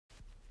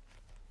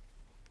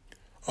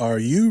Are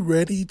you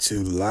ready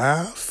to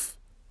laugh?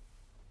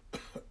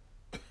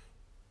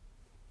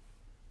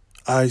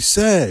 I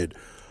said,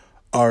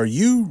 are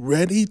you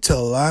ready to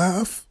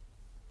laugh?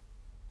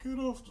 Get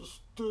off the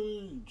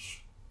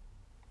stage.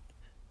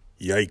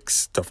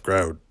 Yikes, tough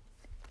crowd.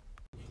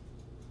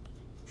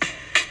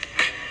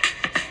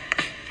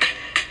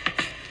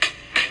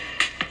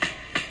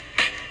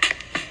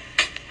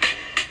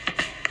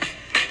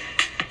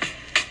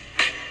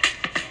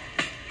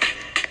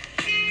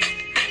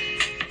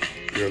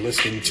 You're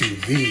listening to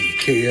the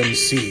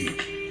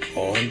KMC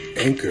on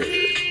Anchor.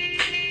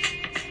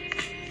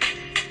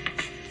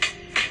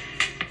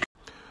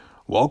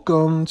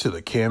 Welcome to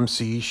the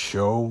KMC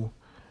show.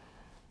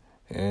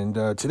 And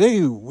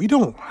today we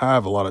don't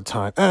have a lot of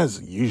time,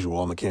 as usual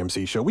on the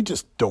KMC show. We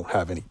just don't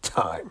have any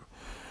time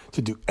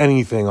to do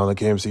anything on the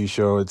KMC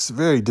show. It's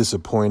very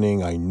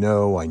disappointing. I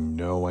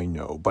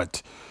know.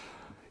 But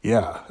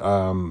yeah,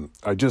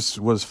 I just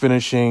was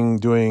finishing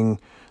doing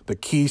the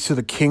Keys to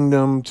the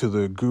Kingdom to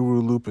the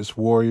Guru Lupus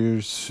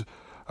Warriors.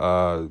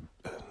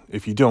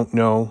 If you don't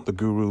know, the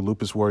Guru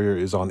Lupus Warrior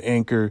is on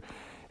Anchor,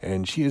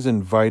 and she has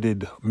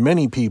invited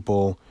many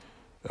people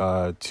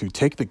to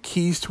take the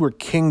keys to her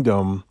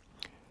kingdom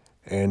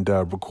and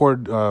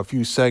record a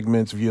few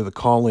segments via the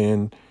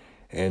call-in,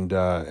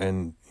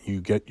 and you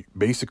get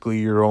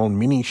basically your own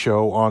mini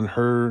show on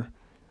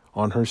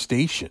her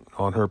station,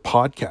 on her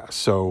podcast.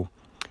 So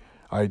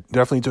I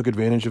definitely took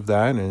advantage of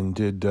that and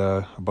did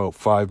about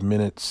 5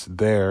 minutes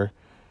there.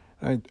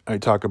 I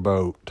talk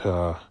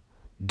about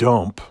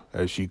Dump,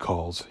 as she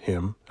calls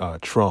him,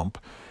 Trump.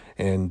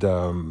 And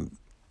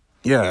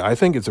yeah, I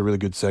think it's a really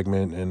good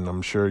segment, and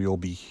I'm sure you'll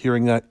be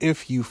hearing that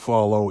if you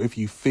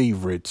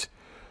favorite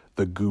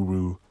the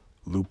Guru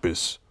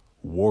Lupus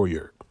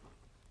Warrior.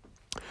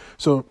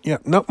 So yeah,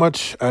 not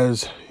much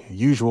as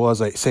usual.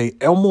 As I say,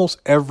 almost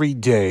every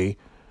day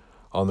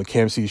on the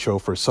KMC show,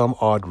 for some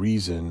odd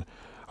reason,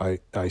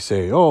 I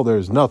say, oh,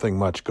 there's nothing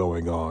much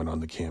going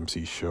on the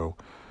KMC show.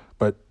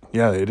 But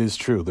yeah, it is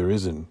true. There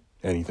isn't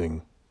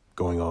anything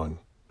going on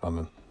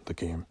the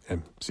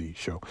KMC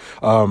show.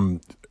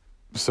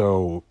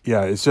 So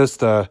yeah, it's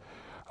just,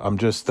 I'm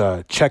just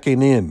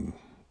checking in.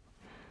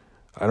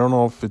 I don't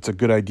know if it's a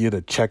good idea to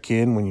check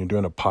in when you're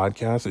doing a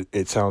podcast.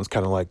 It sounds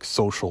kind of like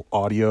social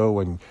audio,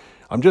 and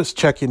I'm just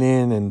checking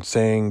in and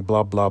saying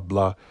blah, blah,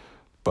 blah.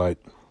 But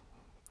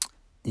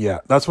yeah,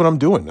 that's what I'm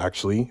doing,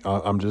 actually.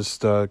 I'm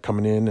just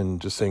coming in and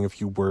just saying a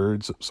few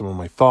words, some of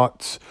my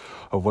thoughts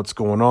of what's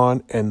going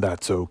on, and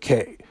that's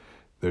okay.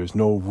 There's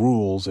no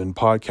rules in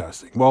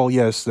podcasting. Well,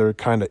 yes, there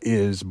kind of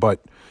is,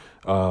 but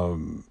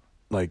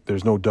like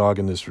there's no dog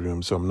in this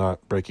room, so I'm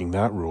not breaking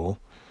that rule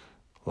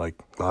like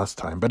last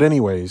time. But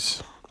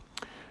anyways,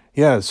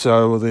 yeah,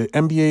 so the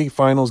NBA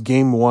Finals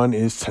Game 1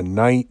 is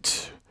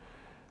tonight.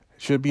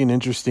 Should be an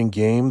interesting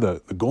game.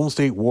 The Golden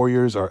State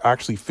Warriors are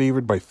actually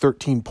favored by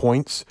 13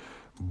 points.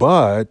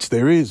 But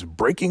there is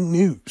breaking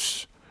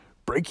news.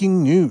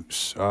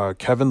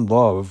 Kevin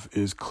Love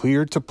is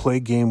cleared to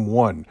play game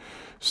 1.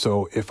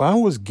 So if I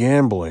was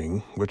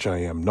gambling, which I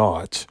am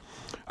not,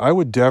 I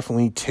would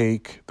definitely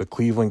take the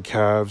Cleveland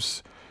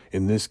Cavs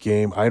in this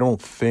game. I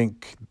don't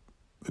think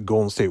the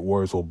Golden State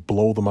Warriors will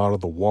blow them out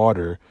of the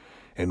water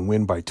and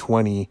win by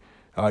 20.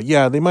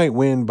 Yeah, they might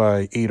win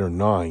by 8 or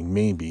 9,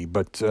 maybe.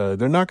 But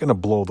they're not going to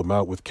blow them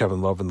out with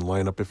Kevin Love in the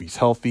lineup if he's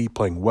healthy,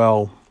 playing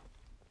well.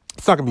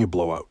 It's not going to be a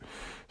blowout.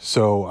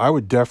 So I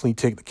would definitely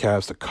take the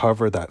Cavs to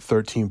cover that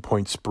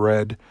 13-point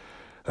spread.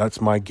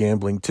 That's my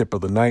gambling tip of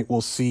the night.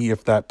 We'll see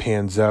if that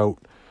pans out,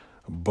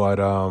 but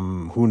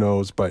who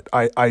knows? But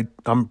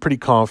I'm pretty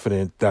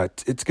confident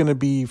that it's going to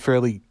be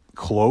fairly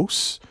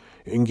close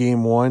in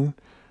game 1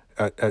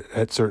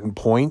 at certain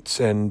points,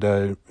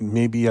 and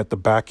maybe at the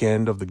back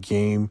end of the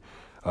game,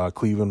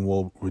 Cleveland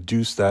will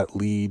reduce that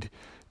lead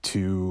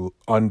to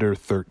under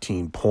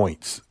 13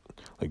 points.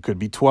 It could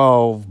be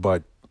 12,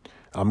 but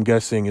I'm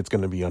guessing it's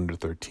going to be under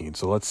 13.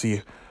 So let's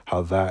see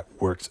how that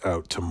works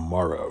out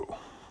tomorrow.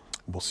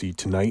 We'll see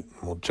tonight.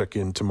 We'll check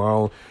in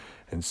tomorrow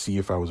and see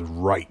if I was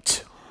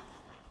right.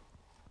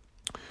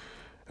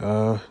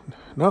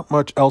 Not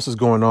much else is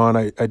going on.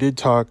 I did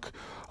talk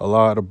a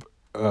lot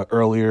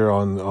earlier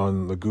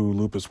on the Guru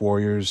Lupus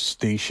Warriors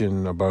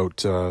station about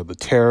the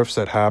tariffs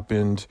that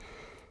happened.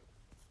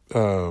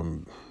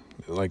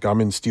 Like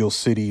I'm in Steel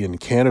City in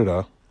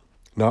Canada,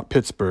 not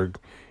Pittsburgh,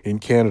 in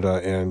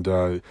Canada, and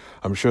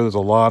I'm sure there's a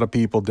lot of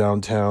people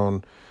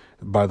downtown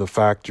by the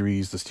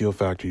factories, the steel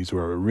factories, who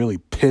are really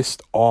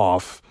pissed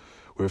off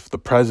with the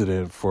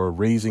president for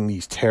raising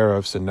these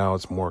tariffs, and now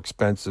it's more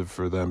expensive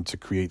for them to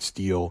create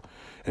steel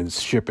and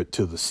ship it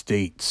to the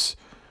States.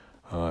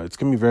 It's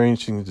going to be very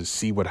interesting to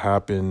see what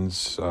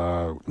happens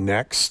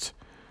next.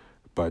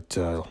 But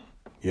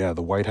yeah,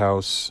 the White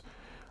House,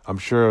 I'm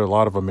sure a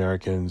lot of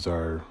Americans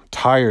are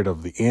tired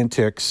of the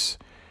antics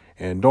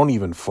and don't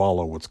even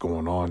follow what's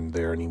going on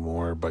there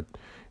anymore. But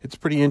it's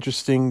pretty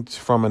interesting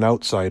from an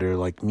outsider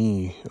like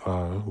me,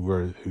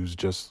 who's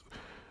just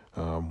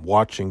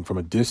watching from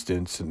a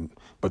distance.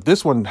 But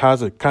this one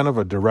has a kind of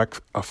a direct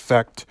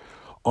effect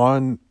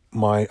on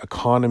my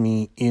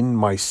economy in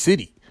my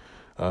city.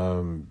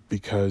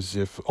 Because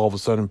if all of a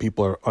sudden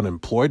people are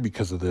unemployed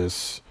because of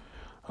this,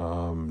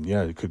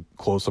 it could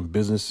close some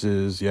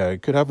businesses. Yeah,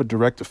 it could have a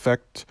direct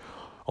effect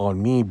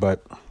on me,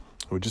 but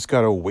we just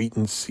got to wait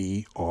and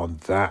see on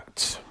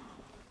that.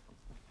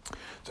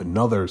 It's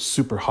another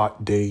super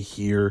hot day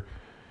here,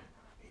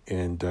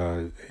 and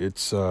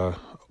it's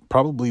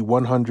probably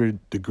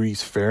 100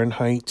 degrees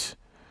Fahrenheit,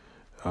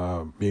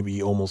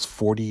 maybe almost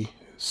 40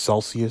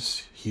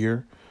 Celsius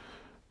here.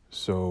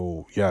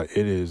 So, yeah,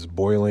 it is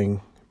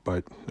boiling,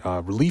 but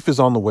relief is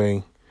on the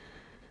way.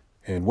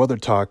 And weather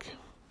talk,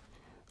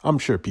 I'm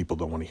sure people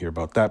don't want to hear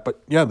about that.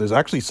 But, yeah, there's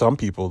actually some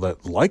people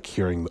that like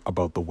hearing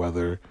about the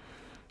weather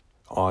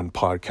on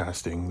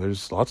podcasting.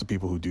 There's lots of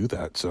people who do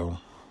that. So,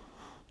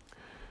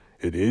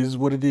 it is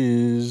what it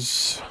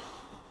is.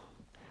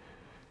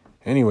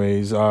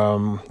 Anyways,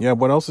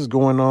 what else is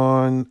going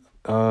on?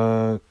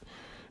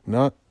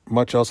 Not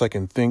much else I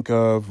can think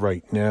of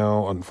right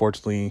now.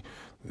 Unfortunately,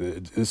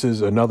 this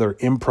is another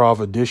improv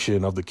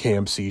edition of the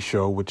KMC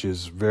show, which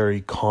is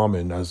very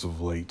common as of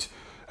late.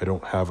 I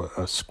don't have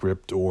a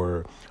script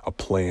or a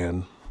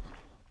plan,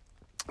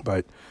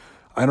 but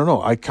I don't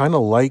know. I kind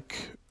of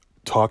like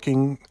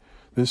talking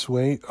this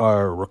way,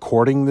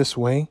 recording this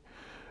way,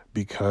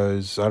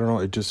 because I don't know,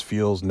 it just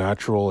feels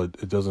natural.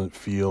 It doesn't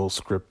feel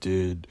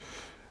scripted,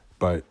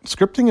 but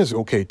scripting is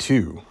okay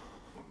too.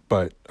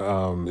 But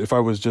if I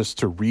was just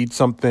to read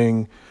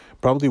something,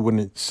 probably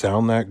wouldn't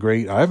sound that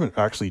great. I haven't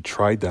actually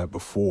tried that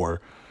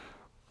before,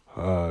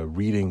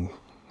 reading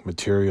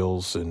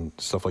materials and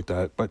stuff like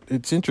that. But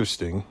it's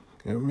interesting.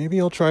 Maybe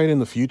I'll try it in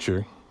the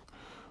future.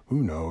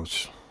 Who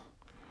knows?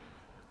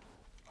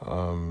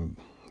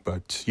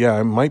 But yeah,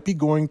 I might be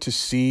going to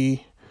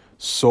see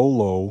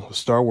Solo, a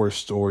Star Wars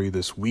story,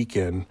 this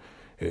weekend.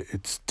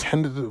 It's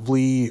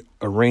tentatively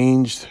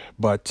arranged,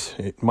 but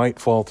it might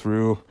fall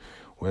through.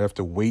 We'll have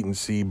to wait and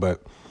see.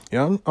 But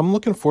yeah, I'm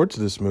looking forward to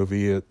this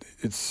movie.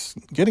 It's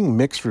getting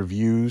mixed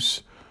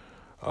reviews,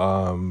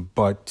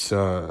 but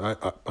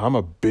I'm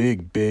a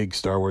big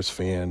Star Wars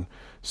fan,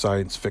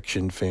 science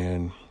fiction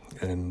fan,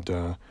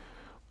 and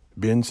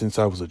been since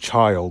I was a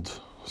child.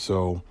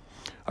 So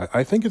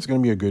I think it's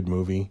going to be a good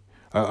movie.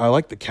 I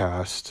like the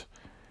cast,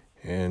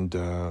 and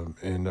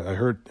I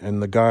heard,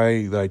 and the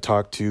guy that I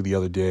talked to the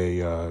other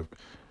day,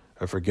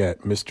 I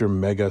forget, Mr.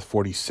 Mega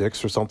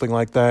 46 or something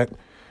like that.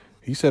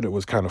 He said it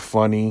was kind of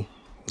funny,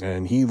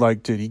 and he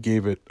liked it. He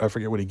gave it, I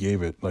forget what he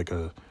gave it, like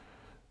a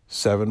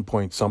 7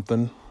 point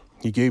something.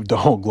 He gave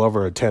Donald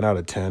Glover a 10 out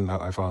of 10.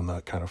 I found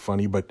that kind of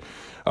funny. But,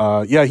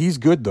 yeah, he's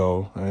good,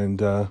 though. And,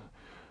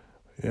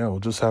 we'll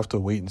just have to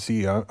wait and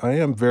see. I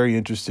am very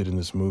interested in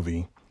this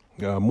movie.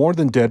 More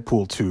than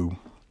Deadpool 2.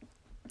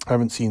 I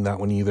haven't seen that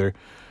one either.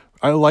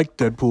 I like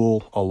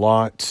Deadpool a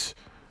lot,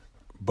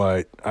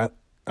 but I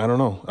don't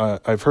know.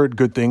 I've heard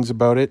good things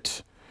about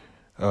it,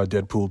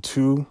 Deadpool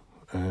 2.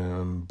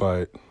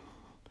 But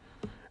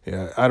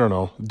yeah, I don't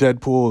know.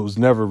 Deadpool was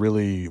never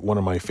really one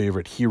of my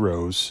favorite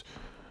heroes.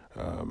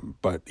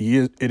 But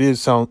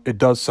it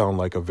does sound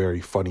like a very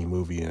funny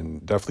movie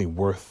and definitely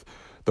worth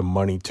the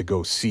money to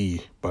go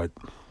see. But,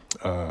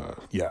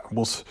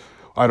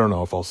 I don't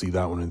know if I'll see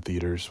that one in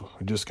theaters.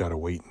 We just got to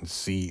wait and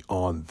see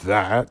on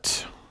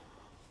that.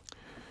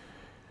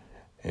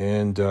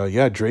 And,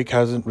 Drake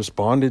hasn't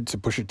responded to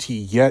Pusha T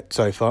yet.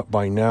 So I thought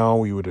by now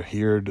we would have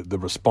heard the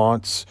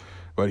response.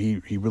 But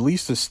he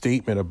released a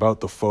statement about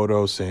the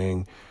photo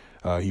saying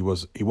he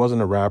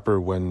wasn't a rapper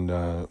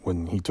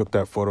when he took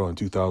that photo in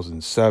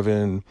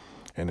 2007,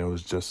 and it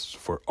was just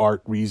for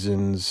art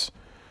reasons.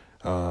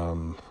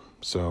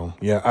 So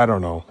yeah, I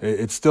don't know.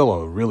 It's still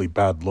a really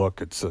bad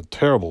look. It's a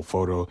terrible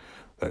photo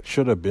that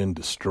should have been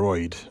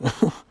destroyed.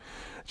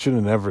 Should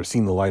have never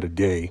seen the light of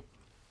day.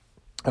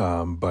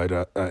 But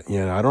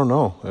I don't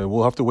know.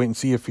 We'll have to wait and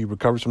see if he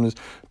recovers from this.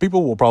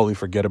 People will probably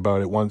forget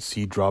about it once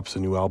he drops a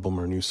new album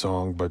or a new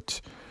song.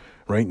 But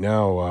right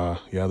now,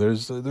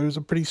 there's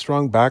a pretty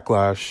strong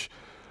backlash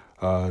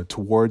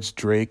towards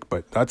Drake,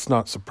 but that's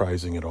not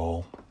surprising at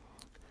all.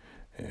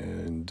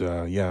 And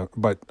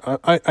but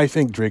I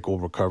think Drake will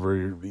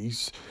recover.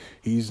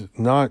 He's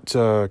not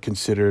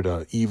considered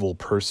an evil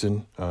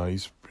person.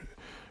 He's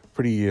a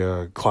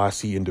pretty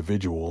classy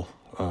individual.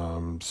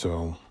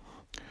 So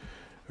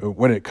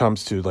when it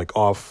comes to like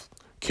off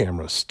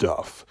camera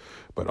stuff,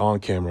 but on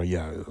camera,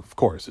 yeah, of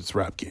course, it's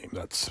rap game.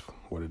 That's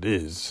what it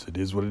is. It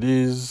is what it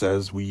is,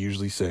 as we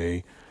usually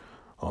say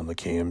on the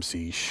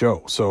KMC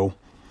show. So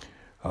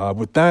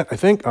with that, I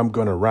think I'm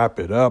going to wrap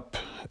it up.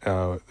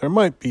 There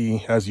might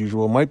be, as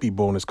usual,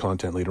 bonus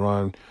content later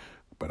on,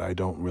 but I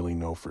don't really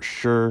know for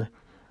sure.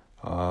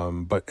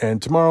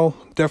 And tomorrow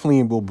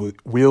definitely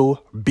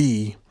will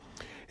be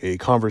a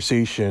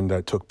conversation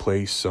that took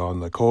place on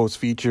the co-host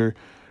feature.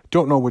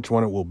 Don't know which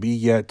one it will be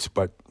yet,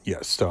 but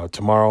yes,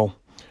 tomorrow,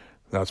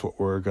 that's what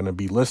we're going to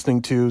be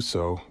listening to.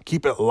 So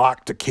keep it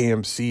locked to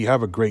KMC.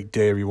 Have a great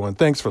day, everyone.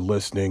 Thanks for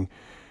listening,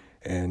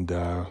 and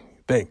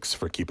thanks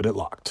for keeping it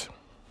locked.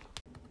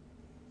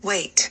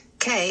 Wait,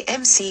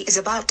 KMC is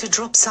about to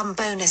drop some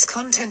bonus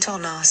content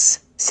on us,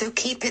 so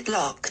keep it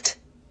locked.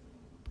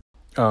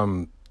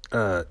 Joey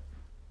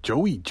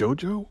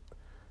Jojo,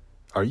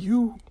 are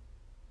you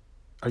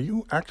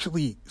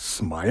actually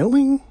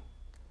smiling?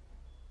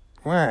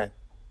 What?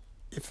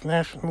 It's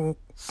National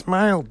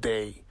Smile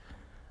Day.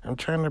 I'm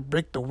trying to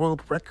break the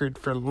world record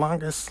for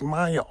longest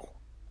smile.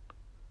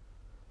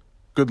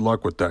 Good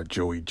luck with that,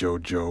 Joey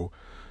Jojo.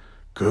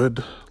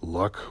 Good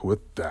luck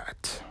with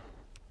that.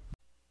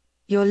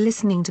 You're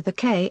listening to the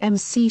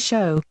KMC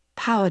Show,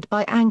 powered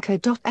by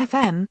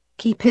Anchor.fm.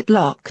 Keep it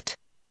locked.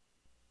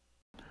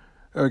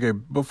 Okay,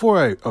 before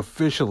I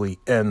officially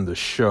end the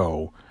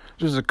show,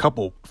 there's a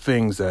couple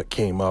things that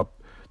came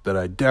up that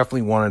I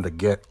definitely wanted to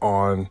get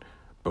on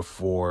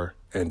before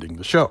ending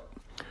the show.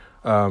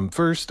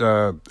 First,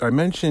 I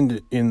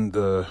mentioned in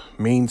the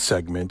main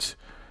segment,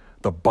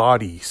 the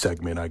body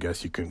segment, I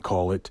guess you can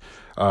call it.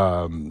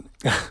 I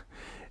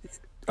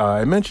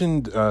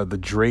mentioned the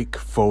Drake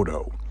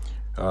photo,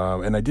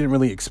 and I didn't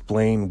really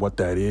explain what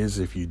that is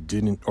if you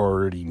didn't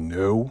already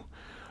know.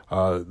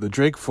 The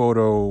Drake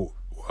photo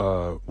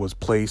was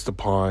placed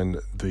upon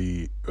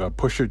the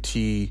Pusha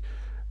T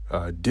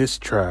diss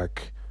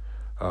track,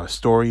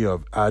 Story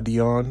of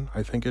Adion,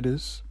 I think it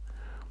is.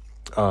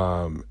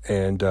 And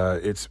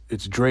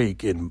it's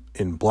Drake in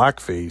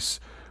blackface,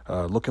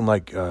 looking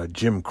like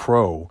Jim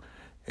Crow,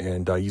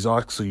 and he's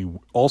actually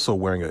also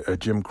wearing a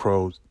Jim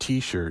Crow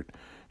T-shirt,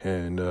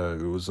 and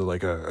it was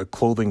like a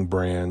clothing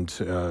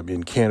brand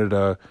in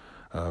Canada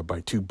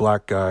by two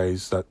black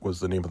guys. That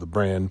was the name of the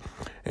brand,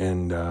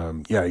 and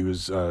he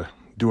was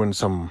doing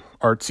some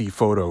artsy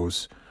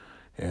photos,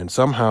 and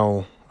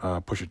somehow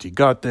Pusha T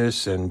got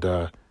this and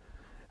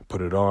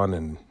put it on,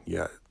 and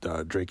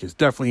Drake is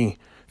definitely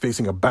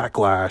facing a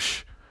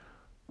backlash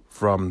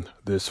from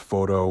this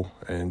photo,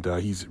 and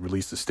he's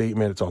released a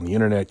statement. It's on the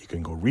internet. You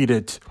can go read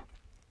it,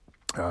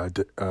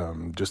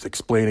 just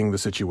explaining the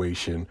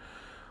situation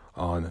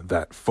on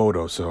that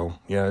photo. So,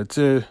 it's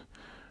a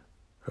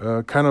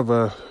kind of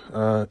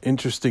a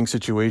interesting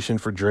situation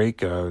for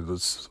Drake.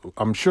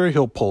 I'm sure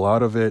he'll pull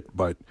out of it,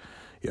 but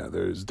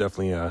there's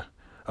definitely a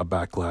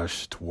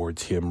backlash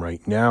towards him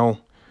right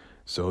now.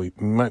 So he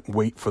might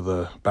wait for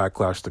the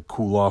backlash to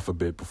cool off a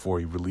bit before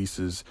he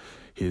releases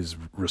his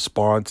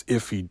response.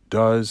 If he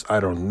does, I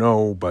don't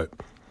know, but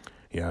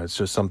it's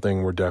just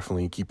something we're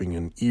definitely keeping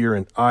an ear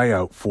and eye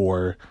out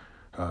for,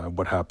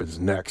 what happens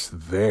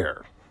next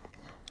there.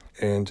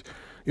 And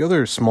the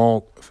other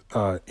small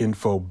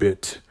info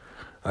bit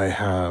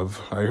I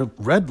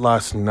read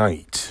last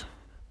night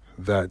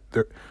that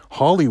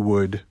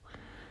Hollywood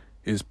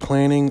is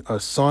planning a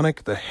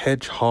Sonic the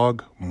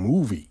Hedgehog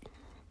movie.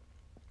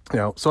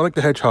 Now, Sonic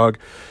the Hedgehog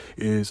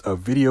is a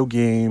video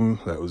game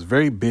that was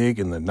very big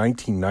in the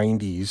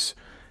 1990s,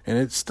 and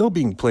it's still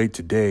being played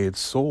today. It's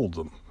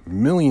sold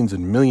millions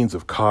and millions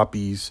of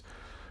copies,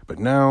 but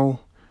now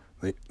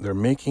they're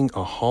making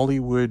a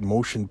Hollywood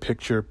motion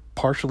picture,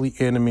 partially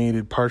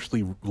animated,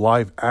 partially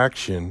live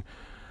action,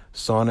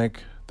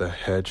 Sonic the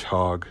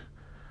Hedgehog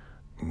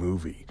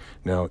movie.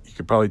 Now, you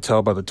could probably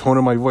tell by the tone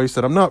of my voice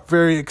that I'm not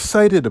very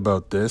excited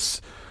about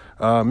this,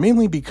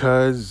 mainly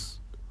because,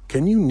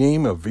 can you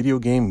name a video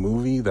game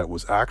movie that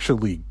was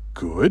actually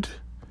good?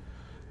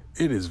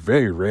 It is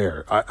very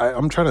rare.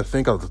 I'm trying to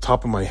think off the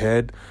top of my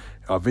head,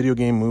 a video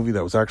game movie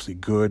that was actually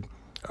good.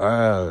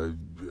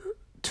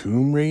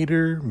 Tomb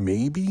Raider,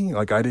 maybe?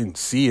 Like, I didn't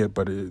see it,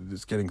 but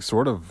it's getting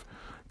sort of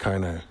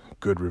kind of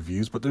good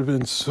reviews. But there have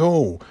been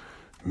so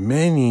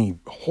many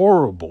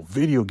horrible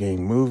video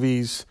game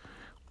movies.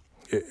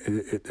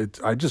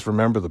 I just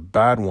remember the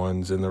bad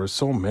ones, and there were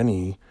so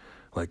many,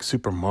 like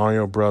Super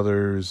Mario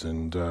Brothers,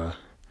 and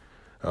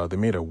they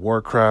made a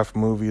Warcraft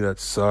movie that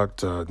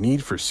sucked.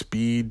 Need for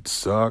Speed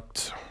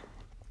sucked.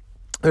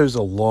 There's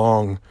a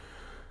long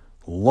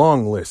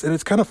list. And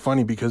it's kind of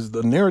funny because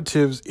the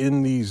narratives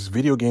in these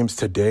video games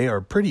today are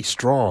pretty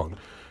strong.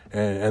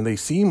 And they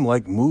seem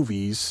like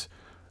movies,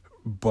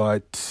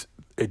 but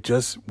it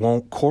just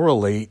won't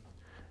correlate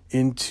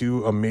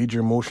into a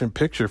major motion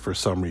picture for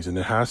some reason.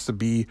 It has to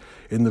be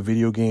in the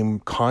video game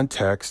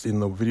context, in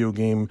the video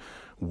game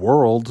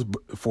world,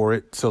 for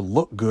it to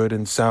look good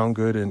and sound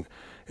good and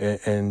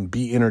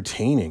be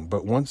entertaining.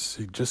 But once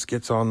it just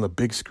gets on the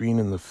big screen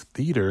in the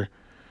theater,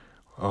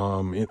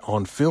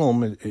 on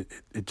film,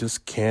 it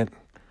just can't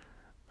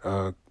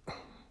go.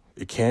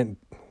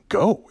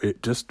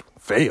 It just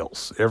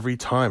fails every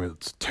time.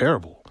 It's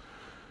terrible.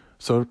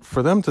 So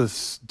for them to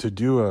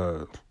do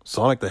a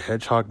Sonic the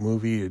Hedgehog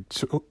movie,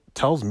 it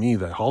tells me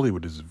that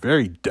Hollywood is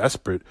very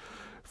desperate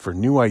for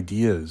new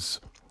ideas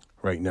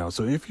right now.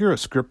 So if you're a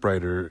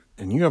scriptwriter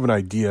and you have an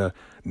idea,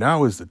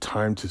 now is the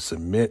time to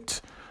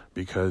submit,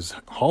 because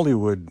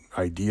Hollywood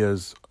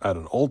ideas at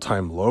an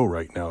all-time low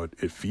right now.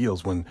 It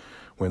feels when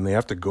they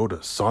have to go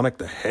to Sonic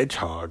the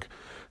Hedgehog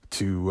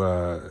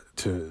to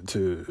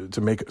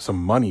make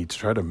some money,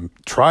 to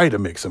try to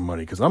make some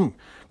money, because I'm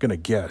gonna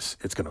guess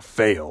it's gonna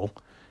fail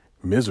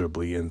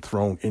miserably and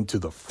thrown into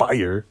the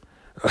fire.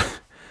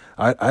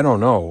 I don't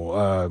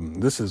know.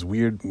 This is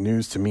weird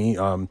news to me.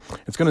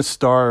 It's gonna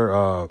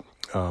star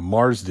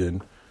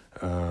Marsden.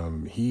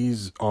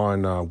 He's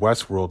on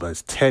Westworld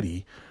as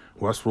Teddy,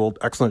 Westworld,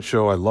 excellent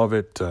show. I love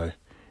it.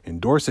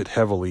 Endorse it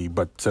heavily,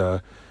 but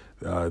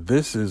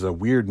this is a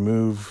weird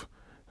move.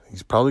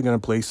 He's probably going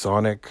to play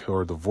Sonic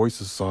or the voice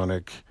of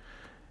Sonic.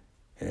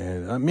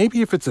 And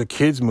maybe if it's a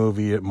kid's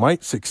movie, it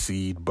might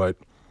succeed, but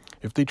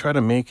if they try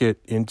to make it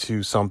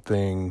into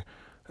something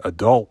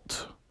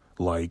adult,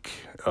 like,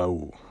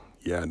 oh,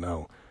 yeah,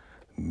 no,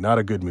 not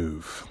a good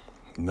move.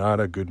 Not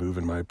a good move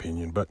in my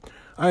opinion, but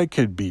I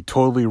could be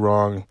totally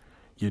wrong.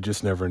 You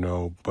just never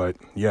know. But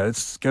yeah,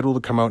 it's scheduled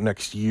to come out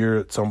next year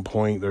at some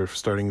point. They're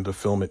starting to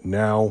film it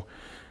now.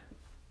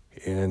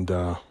 And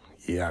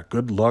yeah,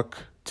 good luck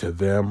to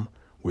them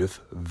with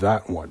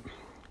that one.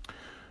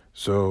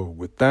 So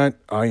with that,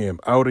 I am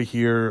out of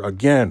here.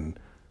 Again,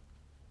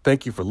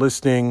 thank you for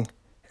listening,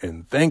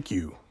 and thank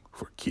you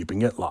for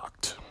keeping it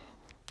locked.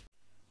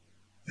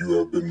 You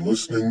have been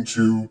listening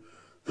to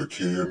The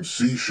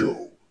KMC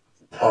Show,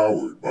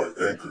 powered by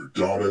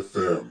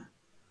Anchor.fm.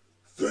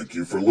 Thank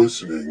you for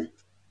listening,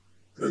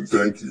 and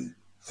thank you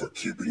for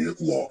keeping it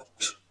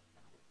locked.